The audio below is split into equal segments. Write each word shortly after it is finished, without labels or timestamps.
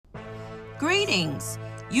Greetings.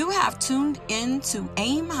 You have tuned in to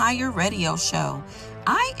Aim Higher Radio Show.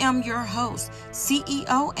 I am your host,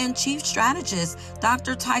 CEO and Chief Strategist,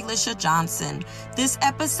 Dr. Tylisha Johnson. This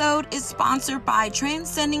episode is sponsored by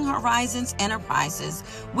Transcending Horizons Enterprises,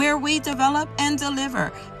 where we develop and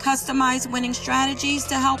deliver customized winning strategies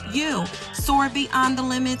to help you soar beyond the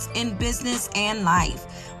limits in business and life.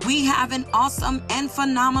 We have an awesome and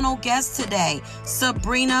phenomenal guest today,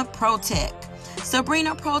 Sabrina Protic.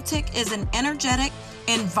 Sabrina Protic is an energetic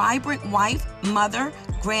and vibrant wife, mother,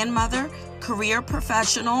 grandmother, career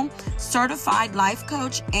professional, certified life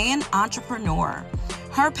coach, and entrepreneur.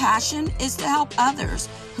 Her passion is to help others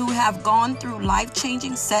who have gone through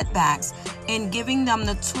life-changing setbacks and giving them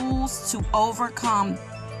the tools to overcome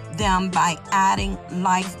them by adding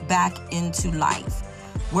life back into life.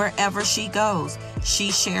 Wherever she goes,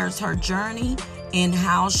 she shares her journey in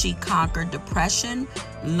how she conquered depression,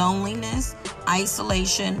 loneliness,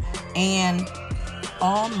 isolation, and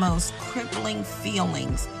almost crippling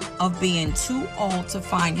feelings of being too old to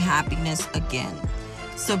find happiness again.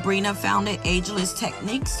 Sabrina founded Ageless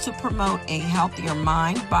Techniques to promote a healthier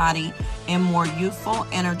mind, body, and more youthful,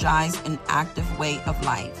 energized, and active way of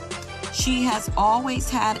life. She has always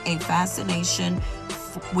had a fascination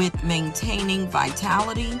with maintaining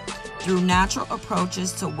vitality through natural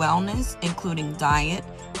approaches to wellness, including diet,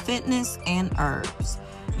 fitness, and herbs.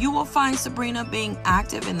 You will find Sabrina being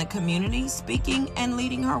active in the community, speaking and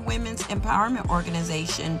leading her women's empowerment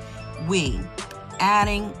organization, We,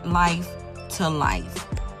 adding life to life.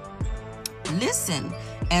 Listen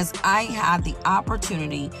as I had the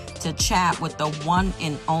opportunity to chat with the one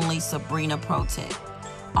and only Sabrina Protic.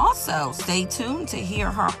 Also, stay tuned to hear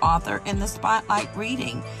her author in the Spotlight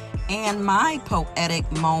reading and my poetic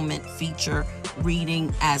moment feature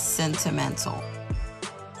reading as sentimental.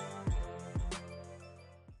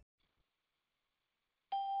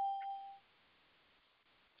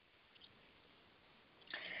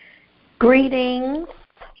 Greetings.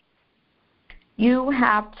 You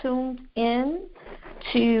have tuned in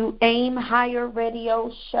to Aim Higher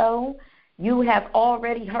Radio Show. You have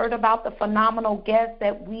already heard about the phenomenal guest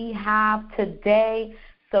that we have today,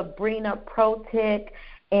 Sabrina Protic.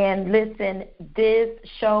 And listen, this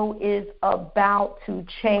show is about to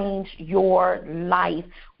change your life.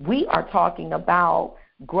 We are talking about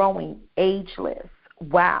growing ageless.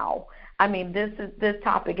 Wow. I mean, this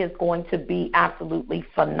topic is going to be absolutely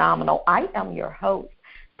phenomenal. I am your host,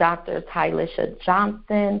 Dr. Tylisha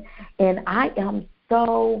Johnson, and I am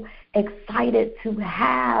so excited to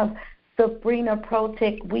have Sabrina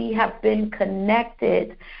Protic. We have been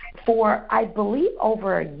connected for, I believe,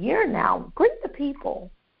 over a year now. Greet the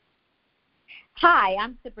people. Hi,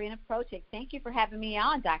 I'm Sabrina Protic. Thank you for having me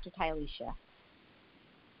on, Dr. Tylisha.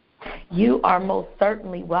 You are most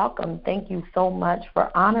certainly welcome. Thank you so much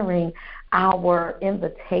for honoring our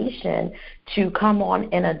invitation to come on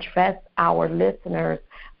and address our listeners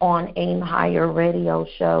on Aim Higher Radio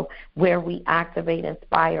Show, where we activate,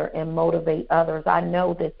 inspire, and motivate others. I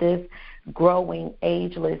know that this Growing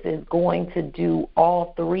Ageless is going to do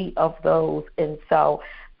all three of those, and so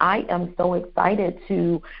I am so excited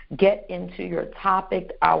to get into your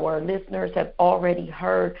topic. Our listeners have already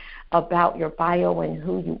heard about your bio and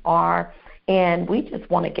who you are, and we just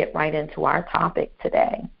want to get right into our topic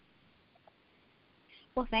today.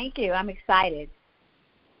 Well, thank you. I'm excited.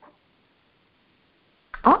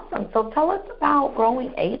 Awesome. So tell us about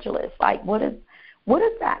Growing Ageless. Like, what does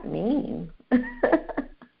that mean?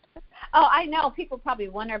 Oh, I know people probably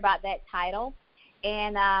wonder about that title,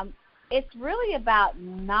 and it's really about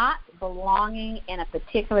not belonging in a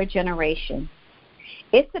particular generation.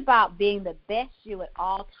 It's about being the best you at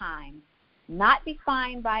all times, not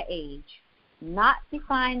defined by age, not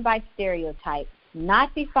defined by stereotypes,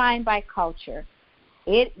 not defined by culture.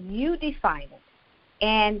 You define it.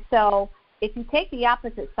 And so if you take the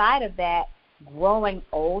opposite side of that, growing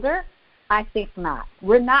older, I think not.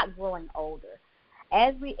 We're not growing older.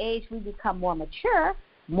 As we age, we become more mature,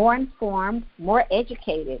 more informed, more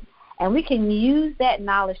educated. And we can use that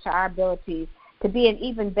knowledge to our abilities to be an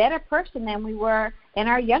even better person than we were in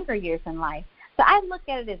our younger years in life. So I look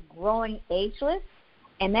at it as growing ageless,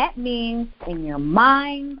 and that means in your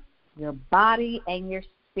mind, your body, and your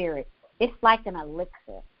spirit. It's like an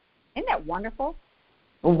elixir. Isn't that wonderful?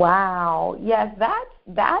 Wow. Yes,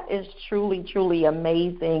 that is truly, truly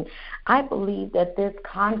amazing. I believe that this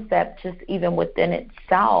concept, just even within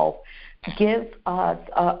itself, gives us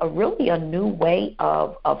a really a new way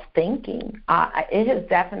of thinking. It has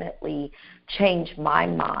definitely changed my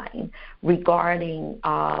mind regarding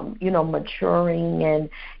maturing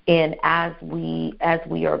and as we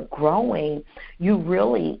are growing, you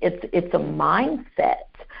really it's a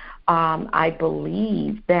mindset I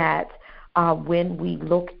believe that when we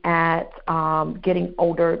look at getting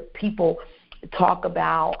older, people talk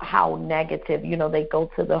about how negative, they go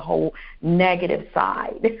to the whole negative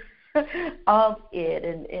side of it,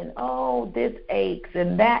 and oh, this aches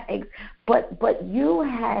and that aches. But you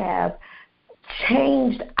have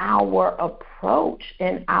changed our approach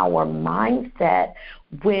and our mindset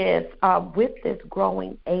with this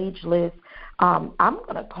growing ageless. I'm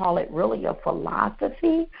going to call it really a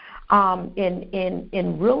philosophy,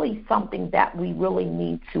 in really something that we really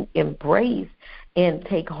need to embrace and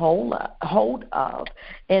take hold of.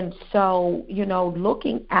 And so,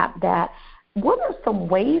 looking at that, what are some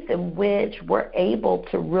ways in which we're able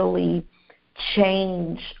to really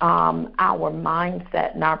change our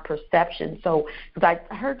mindset and our perception? So, because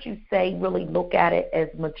I heard you say really look at it as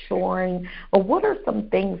maturing, but what are some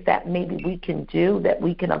things that maybe we can do, that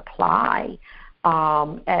we can apply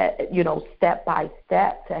step by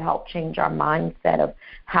step to help change our mindset of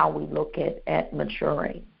how we look at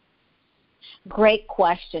maturing? Great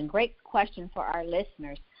question for our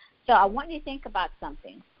listeners. So I want you to think about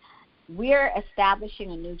something. We're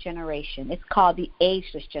establishing a new generation. It's called the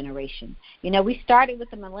ageless generation. We started with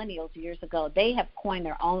the millennials years ago. They have coined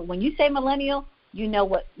their own. When you say millennial,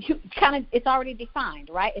 it's already defined,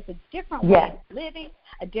 right? It's a different way of living,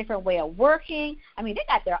 a different way of working. I mean, they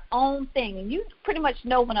got their own thing, and you pretty much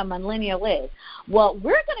know what a millennial is. Well,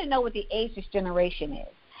 we're going to know what the ageless generation is.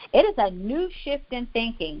 It is a new shift in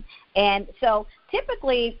thinking. And so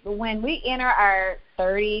typically when we enter our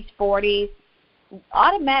 30s, 40s,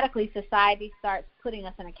 automatically society starts putting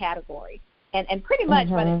us in a category. And pretty much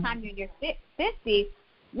by the time you're in your 50s,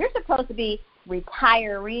 you're supposed to be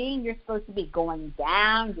retiring. You're supposed to be going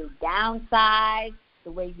down. You downsize,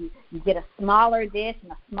 the way you get a smaller this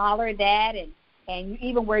and a smaller that, and you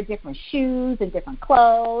even wear different shoes and different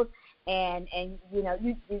clothes, and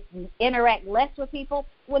you interact less with people.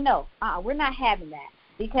 Well, no, we're not having that,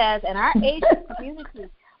 because in our Asian community,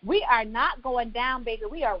 we are not going down, baby.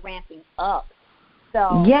 We are ramping up.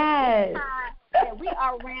 So yes, we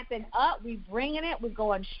are ramping up. We're bringing it. We're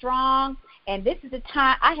going strong. And this is the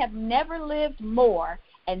time. I have never lived more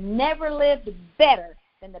and never lived better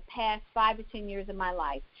than the past 5 to 10 years of my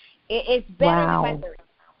life. It's better than my 30s.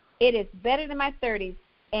 It is better than my 30s,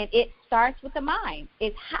 and it starts with the mind.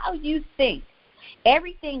 It's how you think.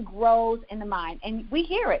 Everything grows in the mind, and we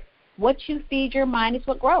hear it. What you feed your mind is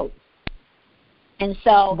what grows. And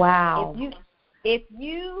so if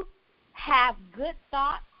you have good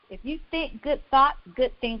thoughts, if you think good thoughts,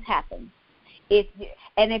 good things happen. If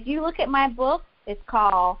you look at my book, it's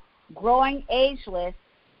called Growing Ageless,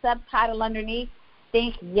 subtitle underneath,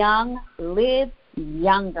 Think Young, Live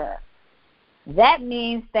Younger. That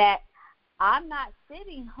means that I'm not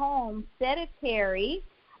sitting home sedentary.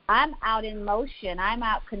 I'm out in motion. I'm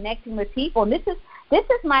out connecting with people. And this is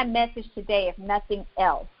my message today, if nothing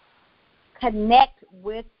else. Connect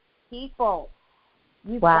with people.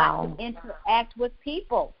 You've got to interact with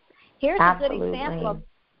people. Here's a good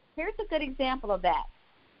example of that.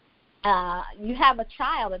 You have a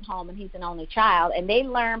child at home, and he's an only child, and they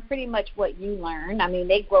learn pretty much what you learn. I mean,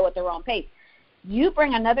 they grow at their own pace. You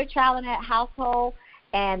bring another child in that household,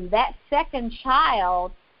 and that second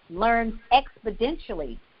child learns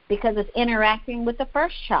exponentially because it's interacting with the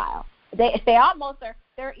first child.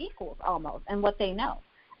 They're equals almost in what they know.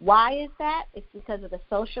 Why is that? It's because of the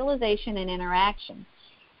socialization and interaction.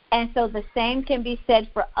 And so the same can be said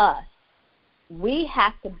for us. We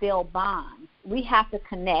have to build bonds. We have to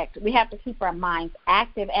connect. We have to keep our minds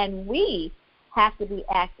active, and we have to be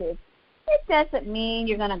active. It doesn't mean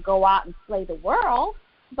you're going to go out and slay the world,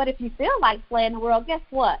 but if you feel like slaying the world, guess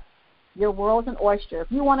what? Your world's an oyster.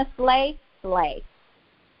 If you want to slay, slay.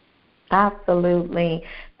 Absolutely.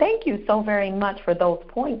 Thank you so very much for those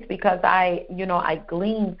points, because I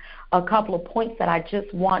gleaned a couple of points that I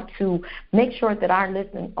just want to make sure that our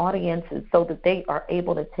listening audiences, so that they are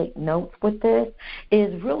able to take notes with this,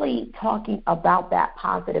 is really talking about that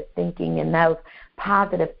positive thinking and those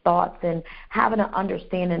positive thoughts, and having an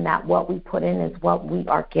understanding that what we put in is what we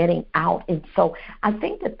are getting out. And so I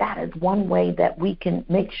think that is one way that we can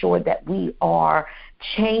make sure that we are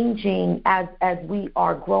changing as we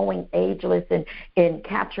are growing ageless and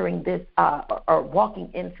capturing this or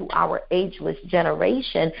walking into our ageless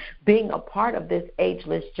generation, being a part of this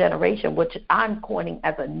ageless generation, which I'm coining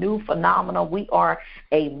as a new phenomenon. We are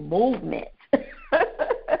a movement.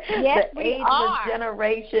 Yes, the ageless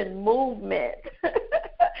generation movement.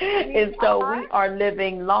 And so we are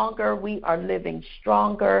living longer, we are living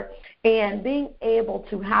stronger, and being able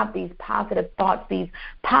to have these positive thoughts, these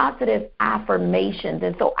positive affirmations.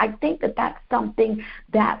 And so I think that that's something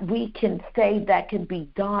that we can say that can be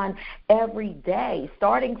done every day.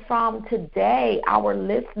 Starting from today, our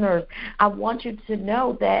listeners, I want you to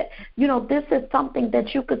know that, this is something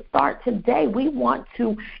that you could start today. We want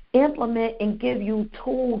to implement and give you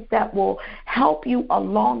tools that will help you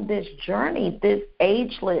along this journey, this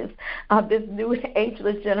new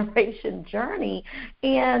ageless generation journey.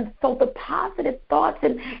 And so the positive thoughts,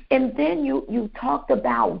 and then you talked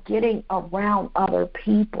about getting around other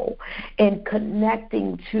people and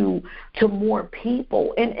connecting to more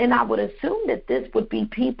people. And I would assume that this would be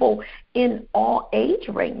people in all age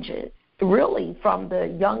ranges, really, from the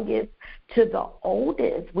youngest to the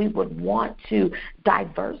oldest. We would want to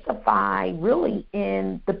diversify really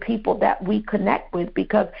in the people that we connect with,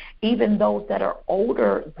 because even those that are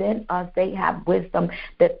older than us, they have wisdom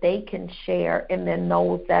that they can share, and then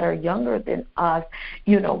those that are younger than us,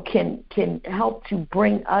 can help to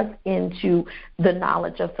bring us into the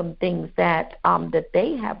knowledge of some things that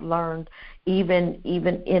they have learned even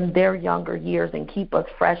in their younger years, and keep us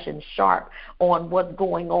fresh and sharp on what's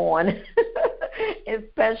going on,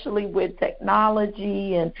 especially with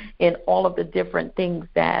technology and all of the different things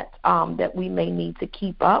that we may need to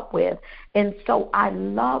keep up with. And so I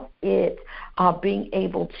love it, being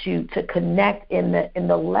able to connect in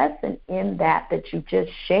the lesson in that you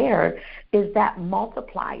just shared, is that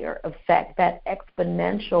multiplier effect, that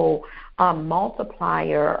exponential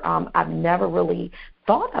multiplier. I've never really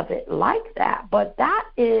thought of it like that, but that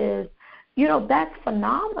is, that's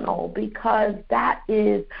phenomenal, because that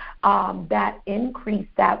is that increase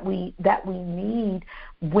that we need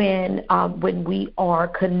when we are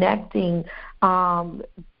connecting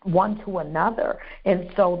one to another. And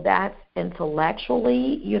so that's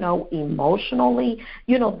intellectually, emotionally,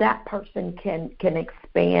 that person can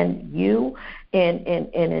expand you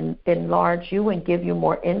and enlarge you and give you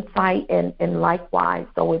more insight, and likewise,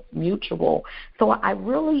 so it's mutual. So I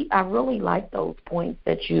really like those points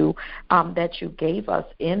that you gave us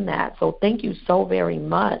in that. So thank you so very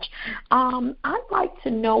much. I'd like to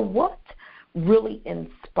know what really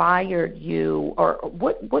inspired you, or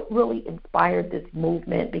what really inspired this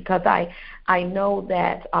movement, because I know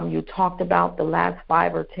that you talked about the last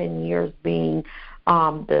 5 or 10 years being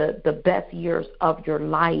the best years of your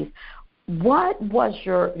life. What was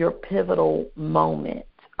your pivotal moment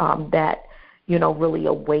that really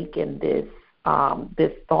awakened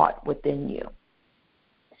this thought within you?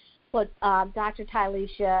 Well, Dr.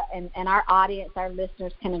 Tylisha and our audience, our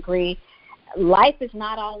listeners can agree, life is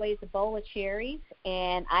not always a bowl of cherries,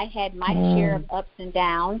 and I had my share of ups and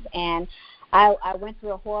downs, and I went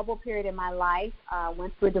through a horrible period in my life.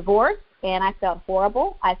 Went through a divorce, and I felt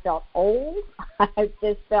horrible. I felt old. I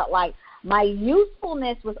just felt like my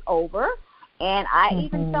youthfulness was over, and I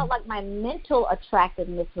even felt like my mental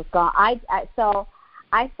attractiveness was gone. So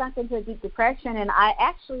I sunk into a deep depression, and I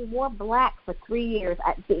actually wore black for 3 years.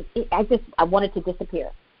 I wanted to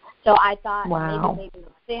disappear. So I thought maybe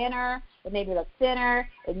it made me look thinner,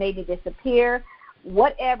 it made me disappear,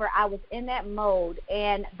 whatever. I was in that mode.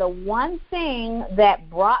 And the one thing that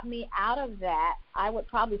brought me out of that, I would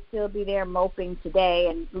probably still be there moping today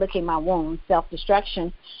and licking my wounds,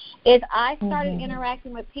 self-destruction, is I started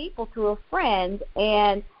interacting with people through a friend.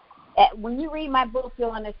 And when you read my book,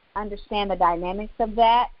 you'll understand the dynamics of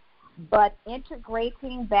that. But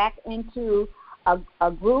integrating back into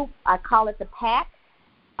a group, I call it the pack,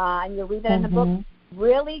 and you'll read that in the book,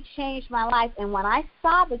 really changed my life. And when I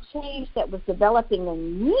saw the change that was developing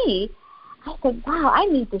in me, I said, wow, I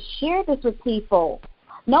need to share this with people.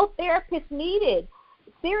 No therapist needed.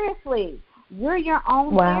 Seriously, you're your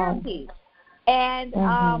own therapy. And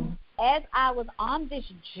as I was on this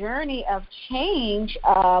journey of change,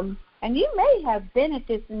 and you may have been at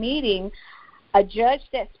this meeting, a judge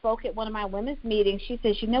that spoke at one of my women's meetings, she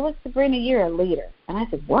says, what, Sabrina, you're a leader. And I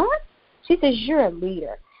said, what? She says, you're a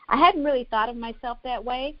leader. I hadn't really thought of myself that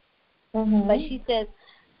way, but she says,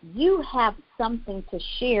 you have something to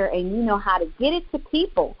share, and you know how to get it to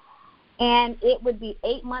people. And it would be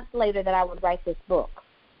 8 months later that I would write this book.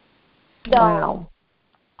 So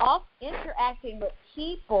interacting with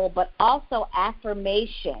people, but also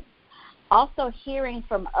affirmation, also hearing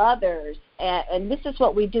from others, and this is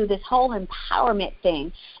what we do, this whole empowerment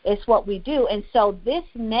thing is what we do. And so this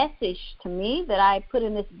message to me that I put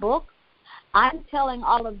in this book, I'm telling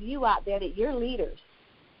all of you out there that you're leaders,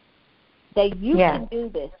 that you can do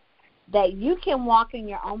this, that you can walk in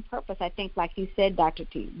your own purpose. I think, like you said, Dr.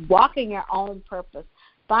 T, walk in your own purpose.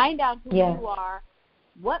 Find out who you are,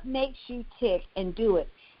 what makes you tick, and do it.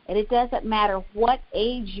 And it doesn't matter what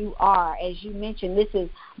age you are. As you mentioned, this is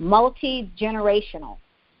multi-generational.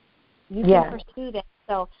 You can pursue that.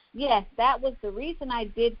 So, yes, that was the reason I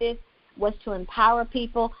did this, was to empower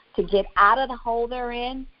people to get out of the hole they're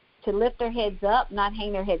in, to lift their heads up, not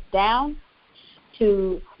hang their heads down,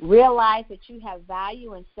 to realize that you have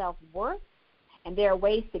value and self-worth, and there are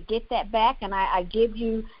ways to get that back. And I give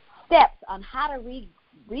you steps on how to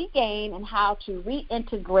regain and how to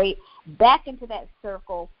reintegrate back into that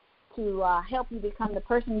circle to help you become the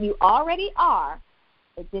person you already are.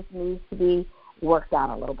 It just needs to be worked out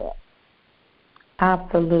a little bit.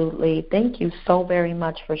 Absolutely. Thank you so very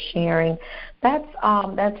much for sharing. That's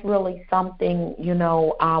really something,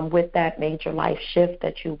 with that major life shift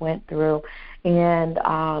that you went through. And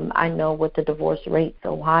I know with the divorce rate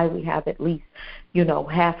so high, we have at least,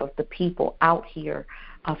 half of the people out here,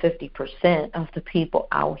 50% of the people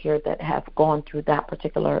out here that have gone through that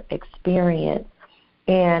particular experience.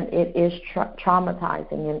 And it is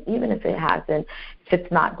traumatizing. And even if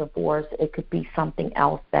it's not divorce, it could be something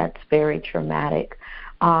else that's very traumatic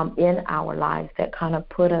in our lives that kind of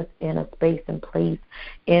put us in a space and place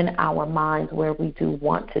in our minds where we do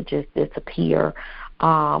want to just disappear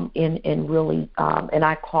in really, and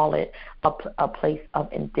I call it a place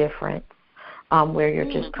of indifference, where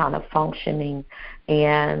you're just kind of functioning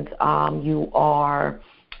and you are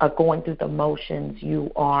going through the motions.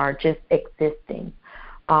 You are just existing.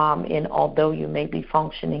 And although you may be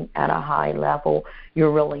functioning at a high level,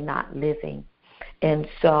 you're really not living. And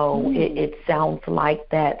so it sounds like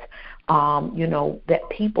that, that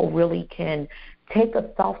people really can take a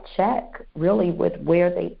self-check really with where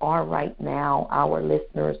they are right now, our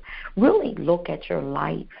listeners. Really look at your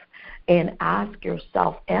life and ask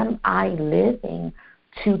yourself, am I living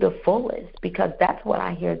to the fullest? Because that's what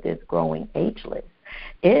I hear this growing ageless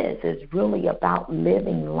is really about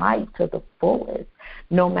living life to the fullest,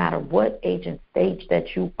 no matter what age and stage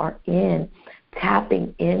that you are in,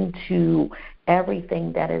 tapping into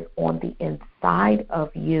everything that is on the inside of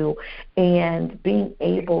you and being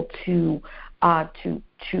able to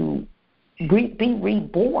be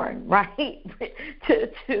reborn, right?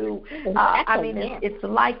 I mean, it's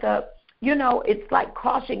like it's like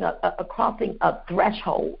crossing a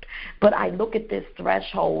threshold. But I look at this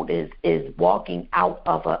threshold is walking out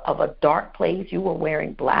of a dark place. You were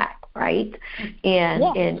wearing black, right? And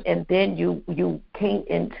then you came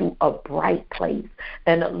into a bright place,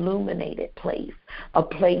 an illuminated place, a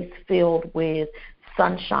place filled with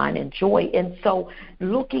sunshine and joy. And so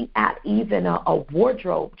looking at even a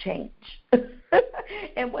wardrobe change.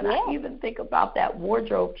 And when I even think about that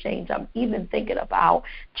wardrobe change, I'm even thinking about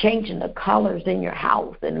changing the colors in your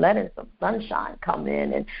house and letting some sunshine come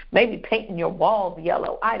in and maybe painting your walls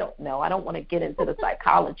yellow. I don't know. I don't want to get into the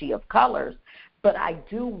psychology of colors, but I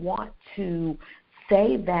do want to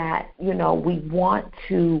say that, we want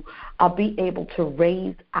to be able to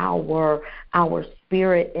raise our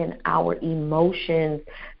spirit and our emotions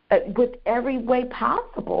with every way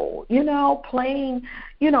possible, playing,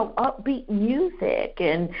 upbeat music.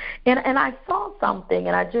 And I saw something,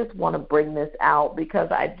 and I just want to bring this out because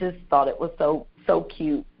I just thought it was so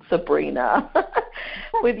cute, Sabrina,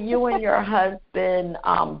 with you and your husband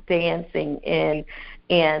dancing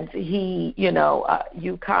and he, you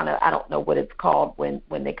kind of, I don't know what it's called when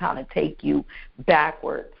they kind of take you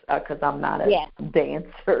backwards because I'm not a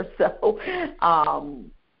dancer. So,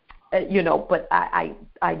 but I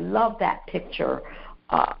love that picture.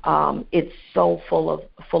 It's so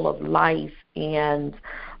full of life. And,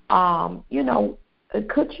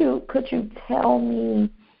 could you tell me,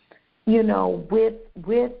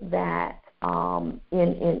 with that,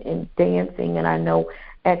 in dancing, and I know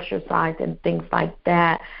exercise and things like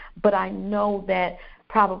that, but I know that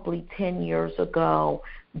probably 10 years ago,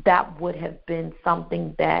 that would have been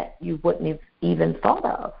something that you wouldn't have even thought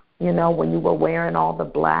of, when you were wearing all the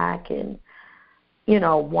black and,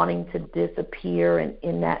 wanting to disappear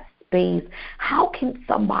in that space. How can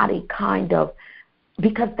somebody kind of,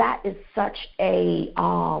 because that is such a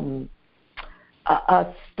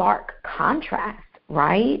stark contrast,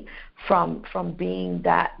 right, from being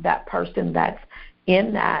that person that's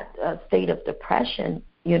in that state of depression,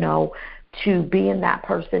 to being that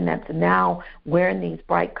person that's now wearing these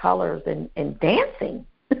bright colors and dancing.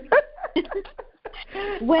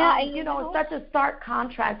 Well, it's such a stark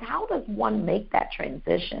contrast. How does one make that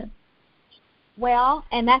transition? Well,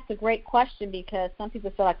 and that's a great question because some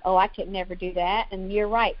people feel like, oh, I could never do that. And you're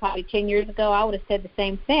right. Probably 10 years ago, I would have said the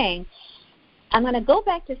same thing. I'm going to go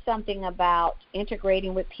back to something about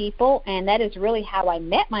integrating with people, and that is really how I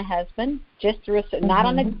met my husband, just through not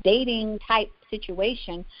on a dating type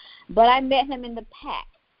situation, but I met him in the pack.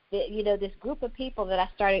 this group of people that I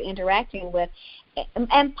started interacting with.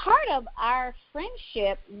 And part of our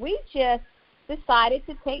friendship, we just decided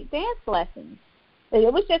to take dance lessons.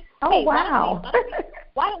 It was just, hey, wow.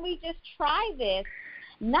 why don't we just try this?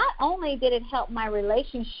 Not only did it help my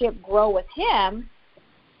relationship grow with him,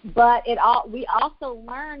 but we also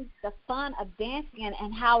learned the fun of dancing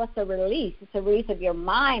and how it's a release. It's a release of your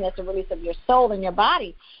mind. It's a release of your soul and your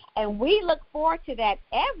body. And we look forward to that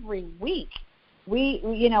every week. We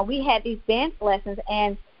had these dance lessons,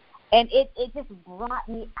 and it just brought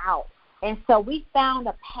me out. And so we found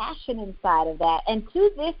a passion inside of that. And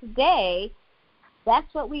to this day,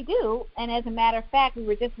 that's what we do. And as a matter of fact, we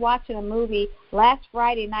were just watching a movie last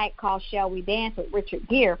Friday night called Shall We Dance with Richard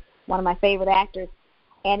Gere, one of my favorite actors.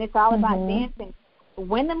 And it's all about dancing.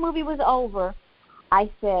 When the movie was over,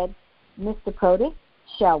 I said, Mr. Prodick,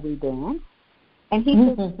 shall we dance? And he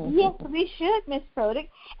said, yes, we should, Miss Prodick.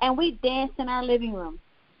 And we danced in our living room.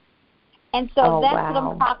 And so that's what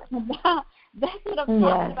I'm talking about. That's what I'm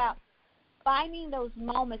talking about. Finding those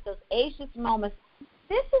moments, those ageless moments.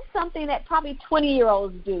 This is something that probably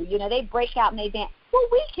 20-year-olds do. They break out and they dance. Well,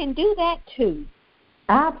 we can do that too.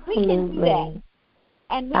 Absolutely. We can do that.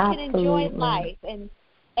 And we can enjoy life. And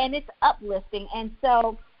it's uplifting. And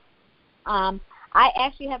so I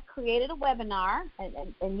actually have created a webinar,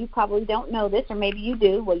 and you probably don't know this, or maybe you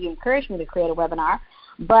do. Well, you encouraged me to create a webinar.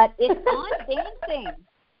 But it's on dancing.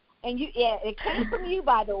 And it came from you,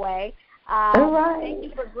 by the way. Thank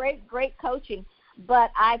you for great coaching.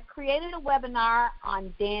 But I've created a webinar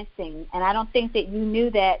on dancing, and I don't think that you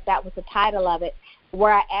knew that was the title of it,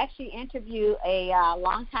 where I actually interview a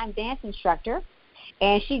longtime dance instructor,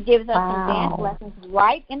 and she gives us some dance lessons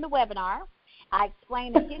right in the webinar. I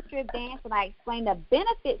explain the history of dance, and I explain the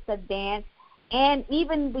benefits of dance, and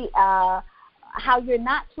even the how you're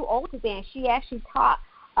not too old to dance. She actually taught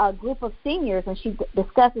a group of seniors, and she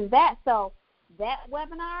discusses that. So that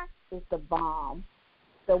webinar is the bomb.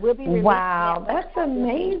 So we'll be releasing that's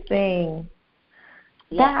amazing.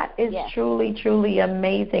 That is truly, truly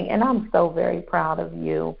amazing, and I'm so very proud of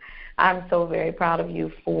you. I'm so very proud of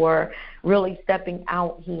you for really stepping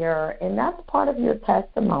out here, and that's part of your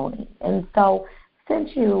testimony. And so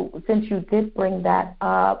since you did bring that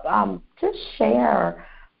up, just share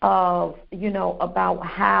about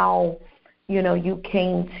how you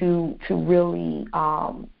came to really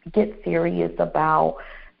get serious about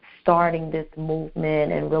starting this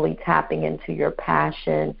movement and really tapping into your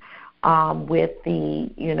passion with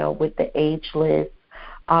the ageless,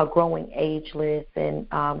 growing ageless, and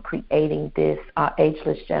creating this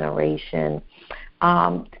ageless generation.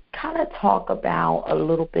 Kind of talk about a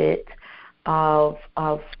little bit of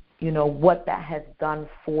what that has done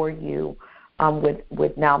for you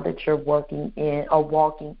with now that you're working in or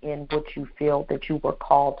walking in what you feel that you were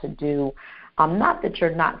called to do. Not that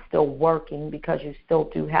you're not still working, because you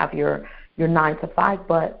still do have your 9 to 5,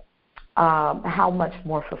 but how much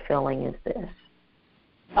more fulfilling is this?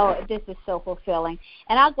 Oh, this is so fulfilling.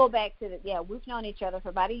 And I'll go back to we've known each other for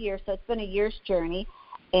about a year, so it's been a year's journey.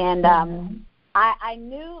 And I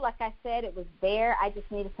knew, like I said, it was there. I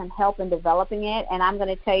just needed some help in developing it. And I'm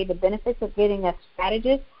going to tell you the benefits of getting a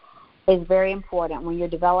strategist is very important when you're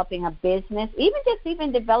developing a business,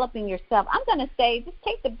 even developing yourself. I'm going to say just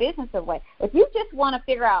take the business away. If you just want to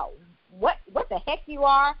figure out what the heck you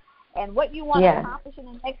are and what you want to accomplish in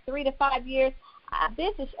the next 3 to 5 years,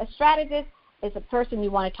 a strategist is a person you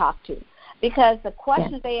want to talk to, because the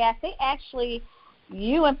questions they ask,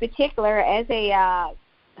 you in particular as a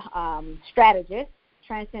strategist,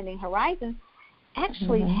 Transcending Horizons,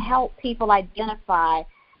 actually help people identify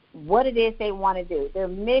what it is they want to do, their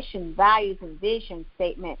mission, values, and vision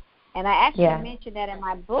statement. And I actually mentioned that in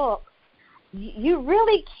my book. You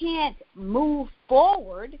really can't move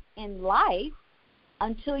forward in life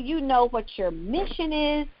until you know what your mission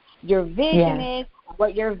is, your vision is,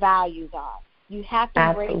 what your values are. You have to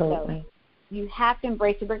embrace those. You have to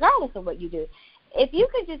embrace it regardless of what you do. If you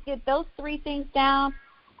could just get those 3 things down,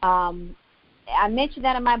 I mentioned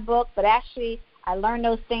that in my book, but actually I learned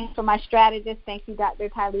those things from my strategist. Thank you, Dr.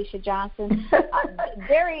 Tylisha Johnson.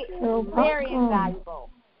 Very invaluable.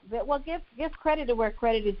 Well, give credit to where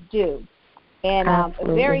credit is due. And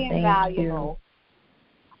very invaluable.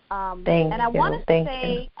 Thank and I want to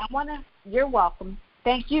say, you're welcome.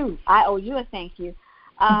 Thank you. I owe you a thank you.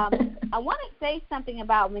 I want to say something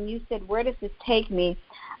about when you said, where does this take me?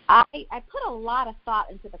 I put a lot of thought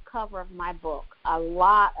into the cover of my book, a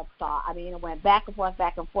lot of thought. I mean, it went back and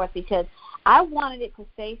forth, because I wanted it to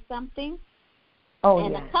say something.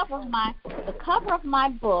 The cover of my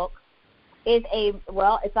book is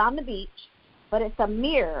it's on the beach, but it's a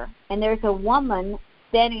mirror, and there's a woman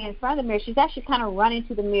standing in front of the mirror. She's actually kind of running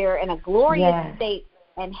to the mirror in a glorious state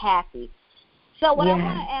and happy. So what I want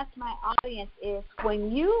to ask my audience is,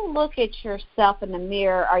 when you look at yourself in the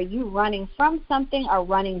mirror, are you running from something or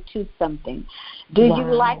running to something? Do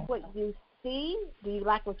you like what you see? Do you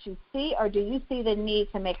like what you see, or do you see the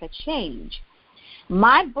need to make a change?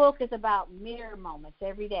 My book is about mirror moments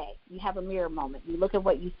every day. You have a mirror moment. You look at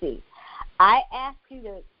what you see. I ask you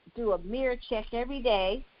to do a mirror check every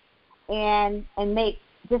day and make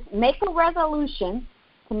a resolution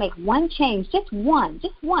to make one change, just one. You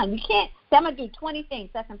can't say, I'm going to do 20 things.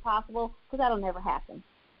 That's impossible, because that'll never happen.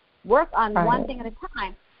 Work on one thing at a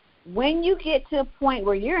time. When you get to a point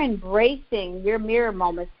where you're embracing your mirror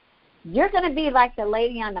moments, you're going to be like the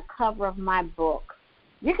lady on the cover of my book.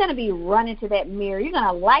 You're going to be running to that mirror. You're going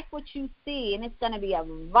to like what you see, and it's going to be a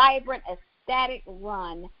vibrant, ecstatic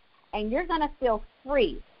run, and you're going to feel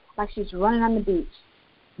free, like she's running on the beach.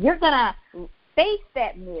 You're going to face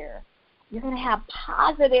that mirror. You're going to have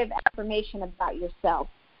positive affirmation about yourself,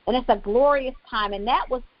 and it's a glorious time. And that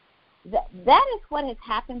is what has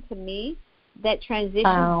happened to me, that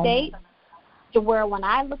transition state, to where when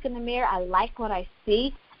I look in the mirror, I like what I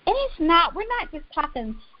see. And we're not just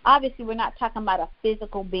talking, obviously we're not talking about a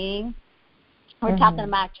physical being. We're talking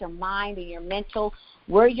about your mind and your mental,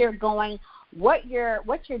 where you're going, what your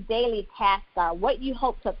daily tasks are, what you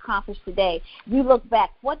hope to accomplish today. You look back,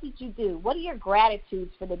 what did you do? What are your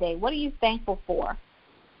gratitudes for the day? What are you thankful for?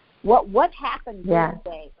 What happened this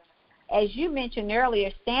day? As you mentioned earlier,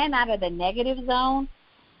 stand out of the negative zone.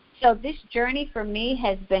 So this journey for me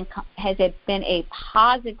has been a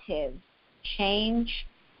positive change.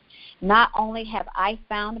 Not only have I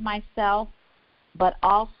found myself, but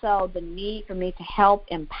also the need for me to help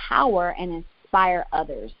empower and inspire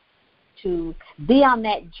others to be on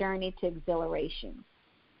that journey to exhilaration.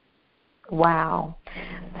 Wow.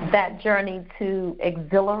 That journey to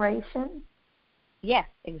exhilaration? Yes,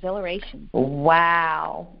 exhilaration.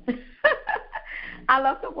 Wow. I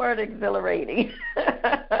love the word exhilarating.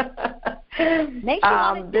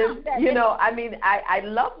 I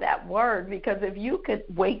love that word, because if you could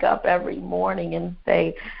wake up every morning and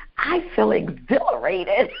say, I feel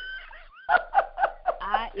exhilarated.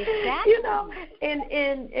 Exactly.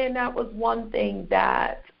 And that was one thing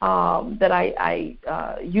that I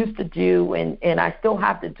used to do, and I still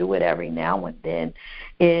have to do it every now and then,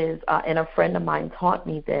 and a friend of mine taught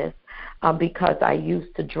me this, because I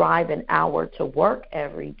used to drive an hour to work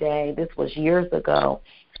every day. This was years ago.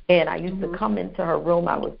 And I used to come into her room.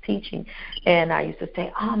 I was teaching, and I used to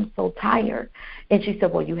say, I'm so tired. And she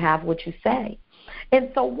said, well, you have what you say.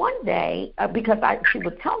 And so one day, because she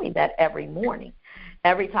would tell me that every morning,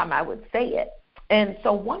 every time I would say it. And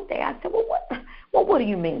so one day I said, well, what do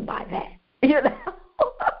you mean by that?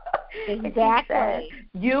 Exactly. And she said,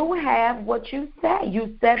 you have what you say.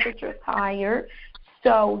 You said that you're tired.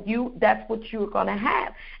 So that's what you're going to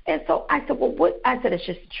have. And so I said, it's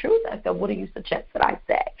just the truth. I said, what do you suggest that I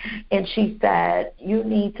say? And she said, you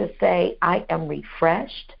need to say, I am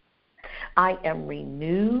refreshed, I am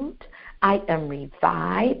renewed, I am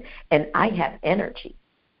revived, and I have energy.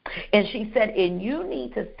 And she said, and you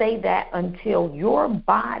need to say that until your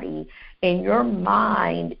body and your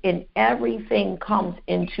mind and everything comes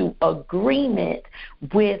into agreement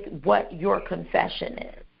with what your confession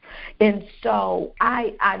is. And so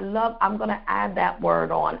I'm going to add that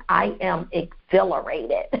word on. I am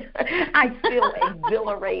exhilarated. I feel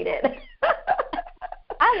exhilarated.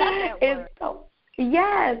 I love that word. So,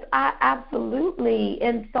 yes, absolutely.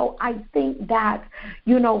 And so I think that,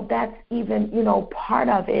 that's even, part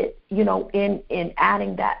of it, in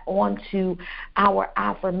adding that onto our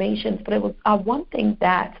affirmations. But it was one thing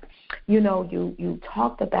that, you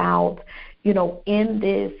talked about, in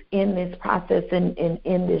this process and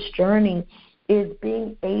in this journey, is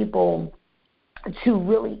being able to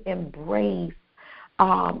really embrace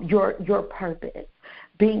your purpose,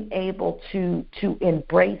 being able to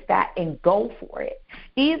embrace that and go for it,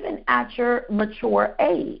 even at your mature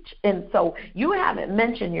age. And so you haven't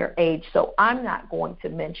mentioned your age, so I'm not going to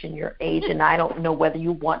mention your age, and I don't know whether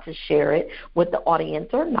you want to share it with the audience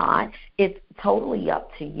or not. It's totally up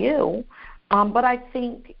to you. But I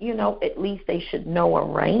think, at least they should know a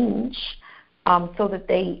range, so that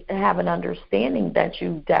they have an understanding that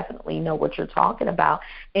you definitely know what you're talking about,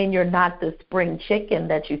 and you're not the spring chicken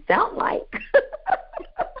that you sound like.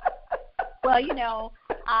 Well,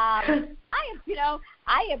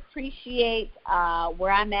 I appreciate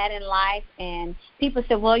where I'm at in life, and people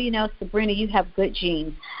say, well, Sabrina, you have good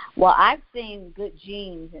genes. Well, I've seen good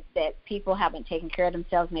genes that people haven't taken care of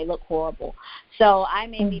themselves and they look horrible. So I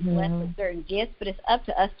may be blessed with certain gifts, but it's up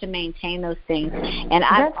to us to maintain those things. And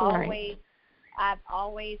I've I've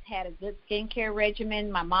always had a good skincare regimen.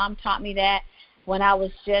 My mom taught me that when I was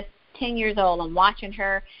just 10 years old. I'm watching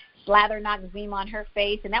her slather Noxzema on her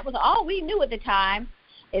face, and that was all we knew at the time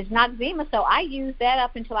is Noxzema. So I used that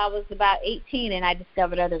up until I was about 18, and I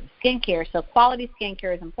discovered other skincare. So quality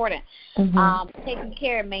skincare is important. Taking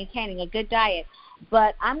care and maintaining a good diet.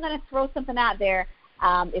 But I'm going to throw something out there.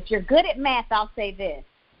 If you're good at math, I'll say this.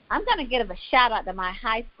 I'm going to give a shout-out to my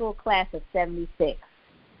high school class of 76.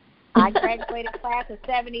 I graduated class of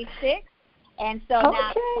 76, and so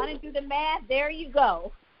now if you want to do the math, there you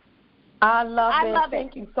go. I love it.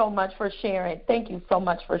 Thank you so much for sharing. Thank you so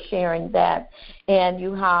much for sharing that. And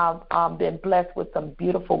you have been blessed with some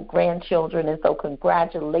beautiful grandchildren, and so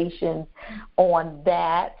congratulations on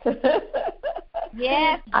that.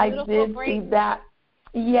 Yes, I did see that.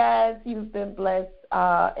 Yes, you've been blessed,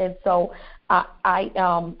 and so I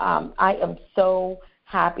am so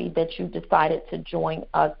happy that you decided to join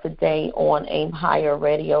us today on Aim Higher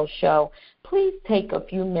Radio Show. Please take a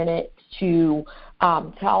few minutes to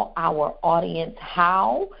tell our audience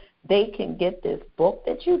how they can get this book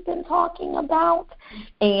that you've been talking about,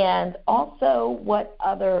 and also what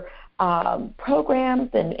other programs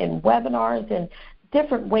and webinars and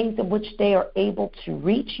different ways in which they are able to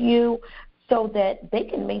reach you, so that they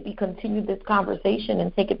can maybe continue this conversation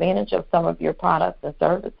and take advantage of some of your products and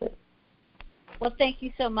services. Well, thank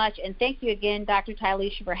you so much, and thank you again, Dr.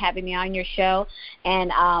 Tylisha, for having me on your show.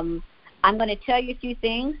 And I'm going to tell you a few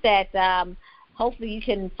things that hopefully you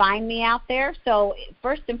can find me out there. So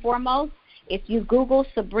first and foremost, if you Google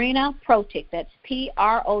Sabrina Protic, that's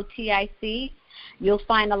Protic, you'll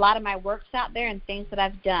find a lot of my works out there and things that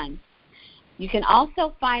I've done. You can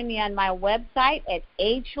also find me on my website at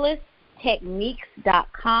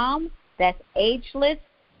agelesstechniques.com. That's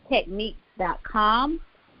agelesstechniques.com.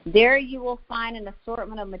 There you will find an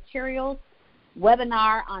assortment of materials,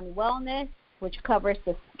 webinar on wellness, which covers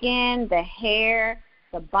the skin, the hair,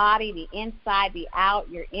 the body, the inside, the out,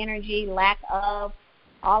 your energy, lack of,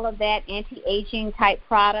 all of that, anti-aging type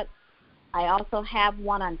products. I also have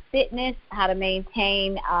one on fitness, how to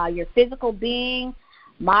maintain your physical being,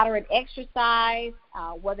 moderate exercise,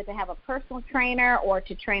 whether to have a personal trainer or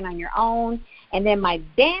to train on your own. And then my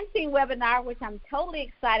dancing webinar, which I'm totally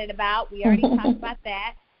excited about. We already talked about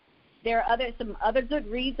that. There are some other good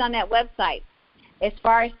reads on that website. As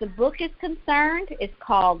far as the book is concerned, it's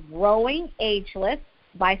called Growing Ageless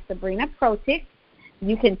by Sabrina Protic.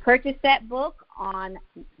 You can purchase that book on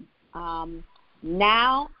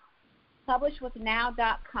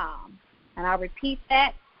publishwithnow.com. And I'll repeat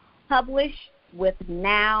that,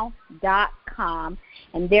 publishwithnow.com,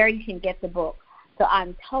 and there you can get the book. So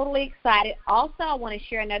I'm totally excited. Also, I want to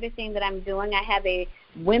share another thing that I'm doing. I have a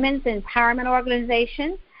women's empowerment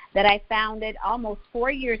organization that I founded almost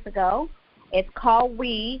 4 years ago. It's called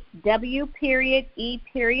WE, W.E.E.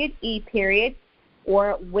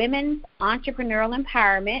 or Women's Entrepreneurial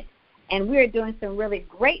Empowerment, and we are doing some really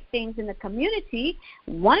great things in the community.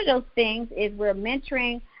 One of those things is we're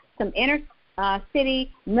mentoring some inner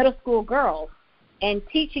city middle school girls and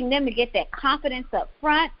teaching them to get that confidence up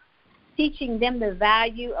front, teaching them the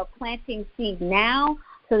value of planting seed now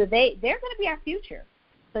so that they're going to be our future,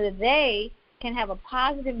 so that they can have a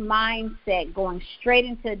positive mindset going straight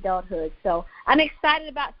into adulthood. So I'm excited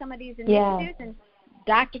about some of these initiatives. And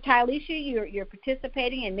Dr. Tylisha, you're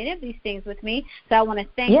participating in many of these things with me. So I want to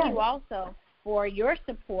thank you also for your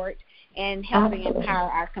support and helping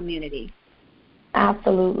empower our community.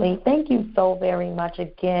 Absolutely. Thank you so very much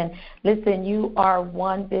again. Listen, you are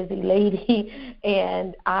one busy lady,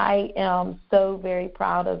 and I am so very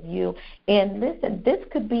proud of you. And listen, this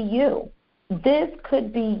could be you. This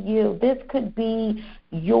could be you. This could be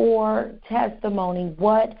your testimony.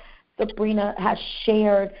 What Sabrina has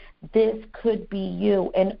shared, this could be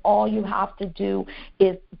you. And all you have to do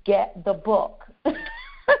is get the book.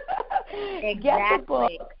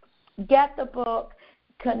 Exactly. Get the book.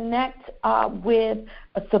 Connect with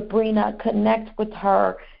Sabrina. Connect with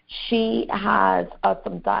her. She has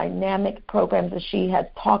some dynamic programs that she has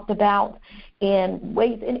talked about in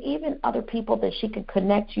ways, and even other people that she can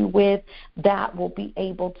connect you with that will be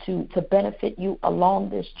able to benefit you along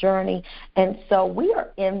this journey. And so we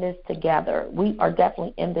are in this together. We are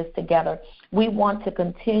definitely in this together. We want to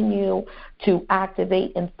continue to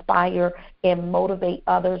activate, inspire, and motivate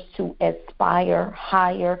others to aspire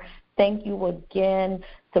higher. Thank you again,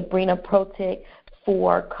 Sabrina Protic,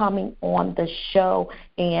 for coming on the show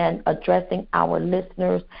and addressing our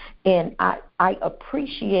listeners. And I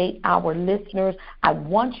appreciate our listeners. I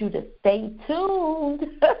want you to stay tuned.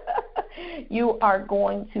 You are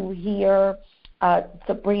going to hear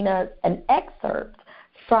Sabrina, an excerpt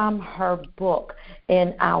from her book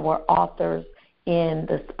in our author's in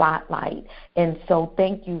the spotlight. And so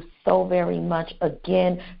thank you so very much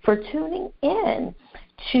again for tuning in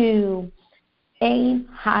to Aim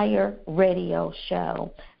Higher Radio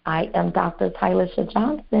Show. I am Dr. Tylisha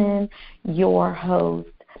Johnson, your host.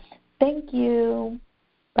 Thank you.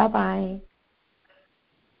 Bye-bye.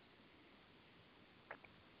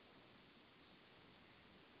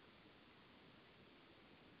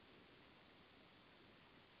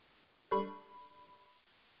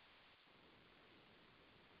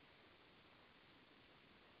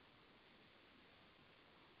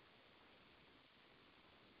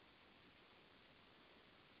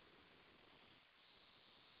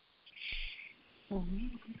 Mm-hmm.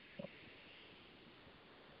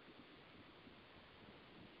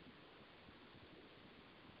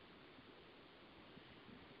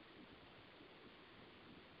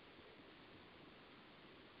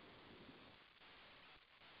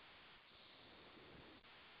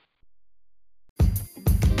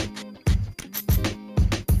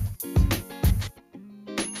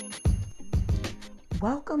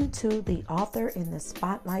 Welcome to the Author in the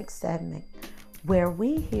Spotlight segment, where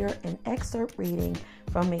we hear an excerpt reading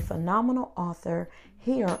from a phenomenal author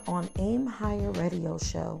here on Aim Higher Radio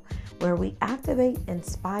Show, where we activate,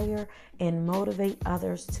 inspire, and motivate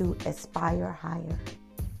others to aspire higher.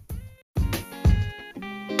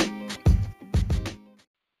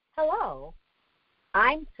 Hello,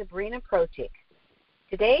 I'm Sabrina Protic,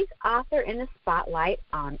 today's author in the spotlight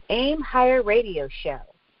on Aim Higher Radio Show.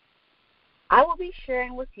 I will be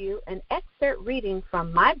sharing with you an excerpt reading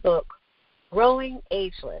from my book, Growing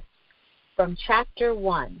Ageless, from Chapter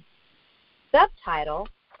 1, subtitle,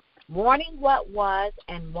 Mourning What Was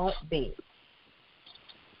and Won't Be.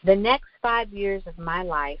 The next 5 years of my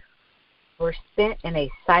life were spent in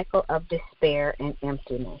a cycle of despair and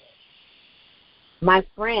emptiness. My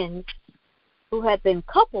friends, who had been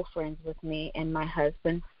couple friends with me and my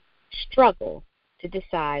husband, struggled to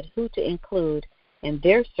decide who to include in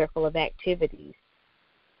their circle of activities.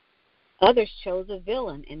 Others chose a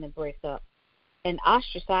villain in the breakup and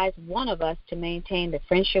ostracized one of us to maintain the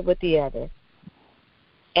friendship with the other.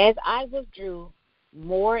 As I withdrew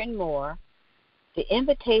more and more, the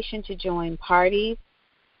invitation to join parties,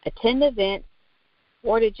 attend events,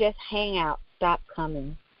 or to just hang out stopped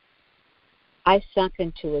coming. I sunk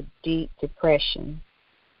into a deep depression.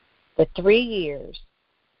 For 3 years,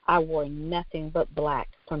 I wore nothing but black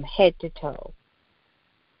from head to toe.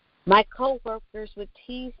 My co-workers would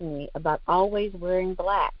tease me about always wearing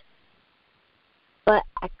black, but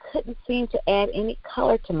I couldn't seem to add any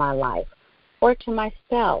color to my life or to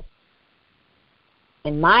myself.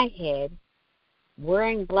 In my head,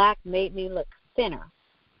 wearing black made me look thinner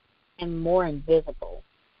and more invisible.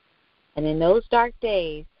 And in those dark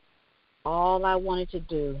days, all I wanted to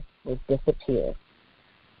do was disappear.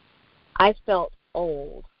 I felt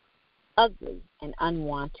old, ugly, and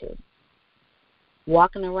unwanted.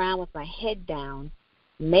 Walking around with my head down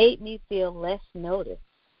made me feel less noticed.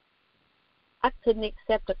 I couldn't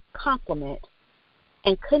accept a compliment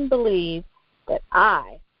and couldn't believe that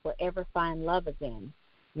I would ever find love again,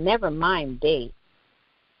 never mind date.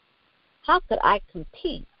 How could I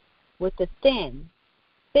compete with the thin,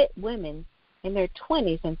 fit women in their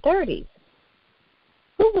 20s and 30s?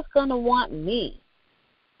 Who was going to want me,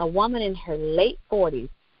 a woman in her late 40s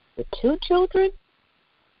with 2 children?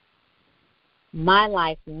 My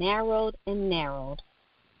life narrowed and narrowed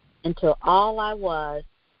until all I was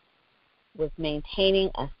maintaining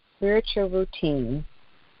a spiritual routine,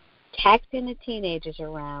 taxing the teenagers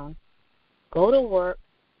around, go to work,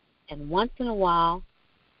 and once in a while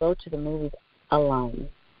go to the movies alone.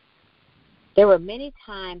 There were many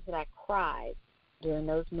times that I cried during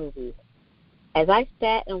those movies as I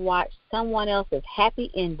sat and watched someone else's happy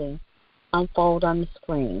ending unfold on the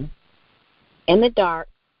screen. In the dark,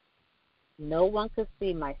 no one could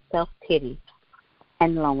see my self-pity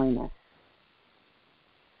and loneliness.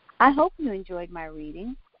 I hope you enjoyed my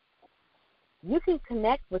reading. You can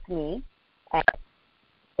connect with me at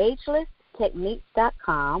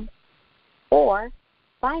agelesstechniques.com or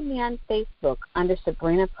find me on Facebook under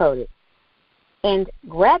Sabrina Protic. And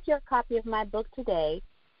grab your copy of my book today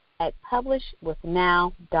at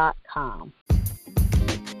publishwithnow.com.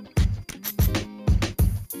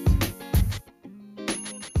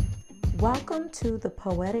 Welcome to the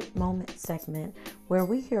Poetic Moment segment, where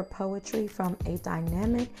we hear poetry from a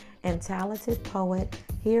dynamic and talented poet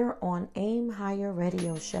here on Aim Higher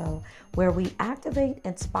Radio Show, where we activate,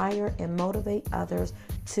 inspire, and motivate others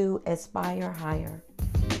to aspire higher.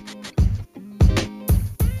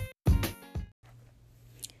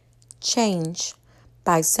 Change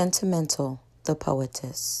by Sentimental, the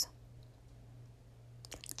Poetess.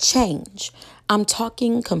 change. I'm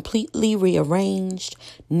talking completely rearranged.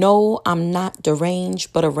 No, I'm not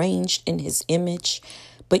deranged, but arranged in his image.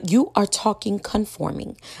 But you are talking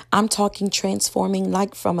conforming. I'm talking transforming,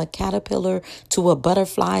 like from a caterpillar to a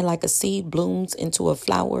butterfly, like a seed blooms into a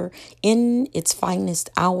flower in its finest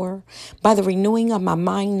hour. By the renewing of my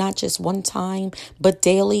mind, not just one time, but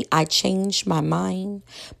daily, I change my mind.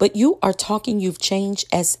 But you are talking, you've changed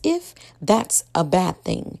as if that's a bad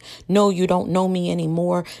thing. No, you don't know me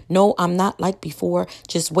anymore. No, I'm not like before.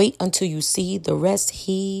 Just wait until you see the rest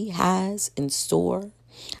he has in store.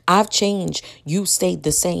 I've changed. You stayed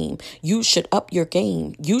the same. You should up your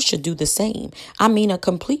game. You should do the same. I mean, a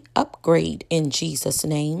complete upgrade in Jesus'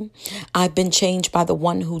 name. I've been changed by the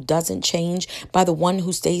one who doesn't change, by the one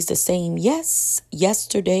who stays the same. Yes,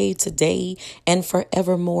 yesterday, today, and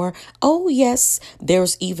forevermore. Oh, yes,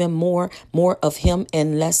 there's even more of him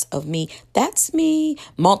and less of me. That's me,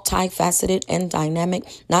 multifaceted and dynamic,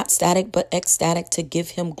 not static, but ecstatic to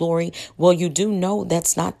give him glory. Well, you do know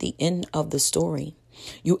that's not the end of the story.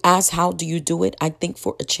 You ask, how do you do it? I think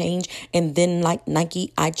for a change. And then like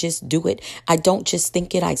Nike, I just do it. I don't just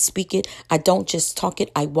think it, I speak it. I don't just talk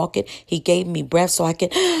it, I walk it. He gave me breath so I can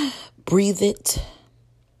breathe it.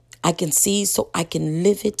 I can see so I can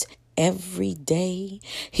live it every day.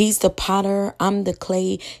 He's the potter, I'm the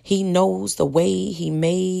clay. He knows the way he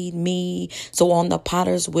made me. So on the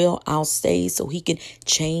potter's wheel I'll stay so he can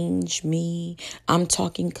change me. I'm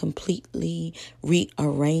talking completely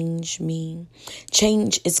rearrange me.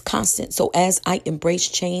 Change is constant. So as I embrace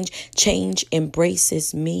change, change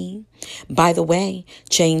embraces me. By the way,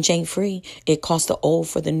 change ain't free. It costs the old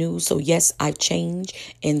for the new. So yes, I've changed,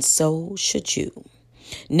 and so should you.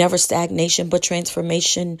 Never stagnation, but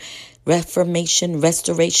transformation, reformation,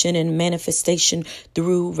 restoration, and manifestation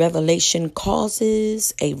through revelation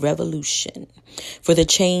causes a revolution. For the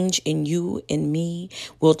change in you and me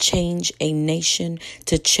will change a nation,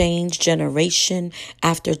 to change generation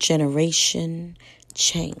after generation.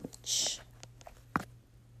 Change.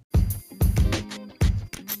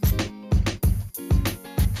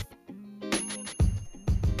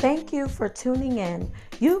 Thank you for tuning in.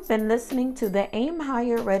 You've been listening to the Aim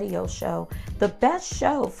Higher Radio Show, the best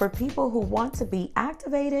show for people who want to be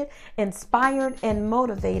activated, inspired, and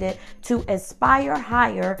motivated to aspire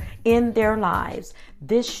higher in their lives.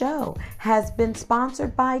 This show has been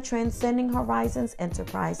sponsored by Transcending Horizons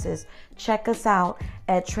Enterprises. Check us out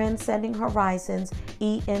at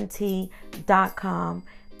transcendinghorizonsent.com.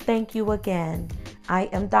 Thank you again. I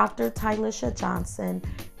am Dr. Tylisha Johnson,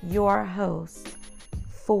 your host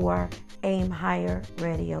for Aim Higher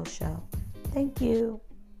Radio Show. Thank you.